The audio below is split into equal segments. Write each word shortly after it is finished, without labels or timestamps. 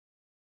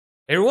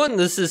Hey everyone,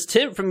 this is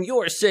Tim from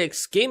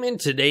YourSixGaming.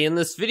 Today in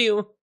this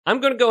video,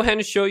 I'm going to go ahead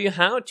and show you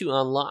how to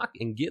unlock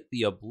and get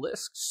the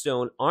Obelisk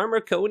stone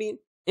armor coating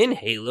in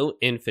Halo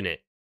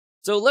Infinite.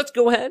 So let's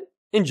go ahead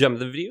and jump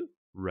into the video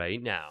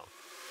right now.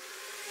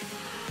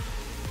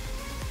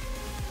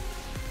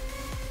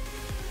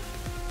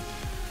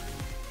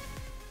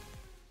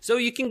 So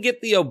you can get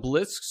the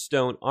Obelisk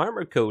stone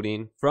armor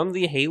coating from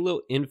the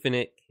Halo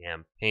Infinite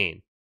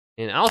campaign.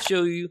 And I'll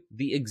show you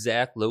the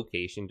exact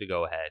location to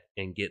go ahead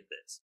and get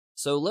this.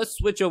 So let's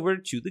switch over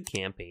to the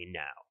campaign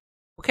now.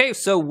 Okay,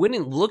 so when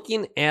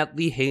looking at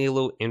the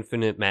Halo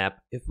Infinite map,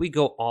 if we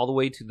go all the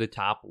way to the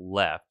top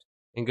left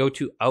and go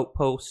to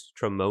Outpost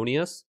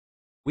Tremonious,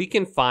 we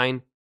can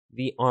find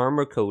the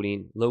armor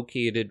coating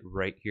located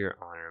right here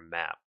on our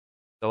map.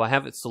 So I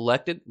have it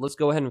selected. Let's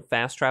go ahead and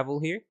fast travel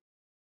here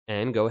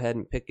and go ahead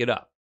and pick it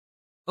up.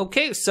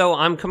 Okay, so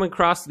I'm coming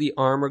across the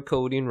armor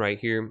coating right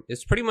here.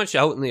 It's pretty much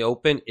out in the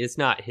open. It's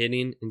not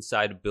hidden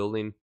inside a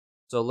building.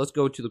 So let's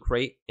go to the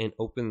crate and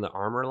open the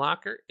armor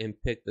locker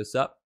and pick this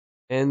up.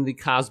 And the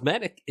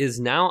cosmetic is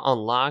now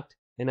unlocked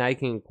and I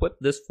can equip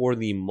this for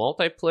the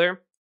multiplayer.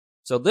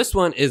 So this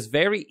one is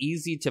very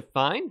easy to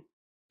find.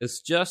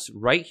 It's just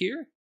right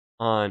here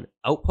on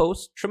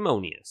Outpost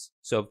Tremonious.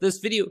 So if this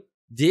video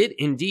did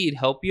indeed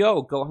help you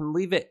out, go ahead and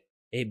leave it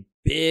a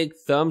big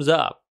thumbs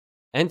up.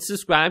 And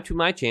subscribe to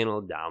my channel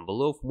down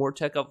below for more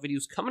tech up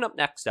videos coming up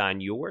next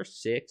on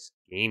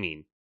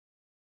YourSixGaming.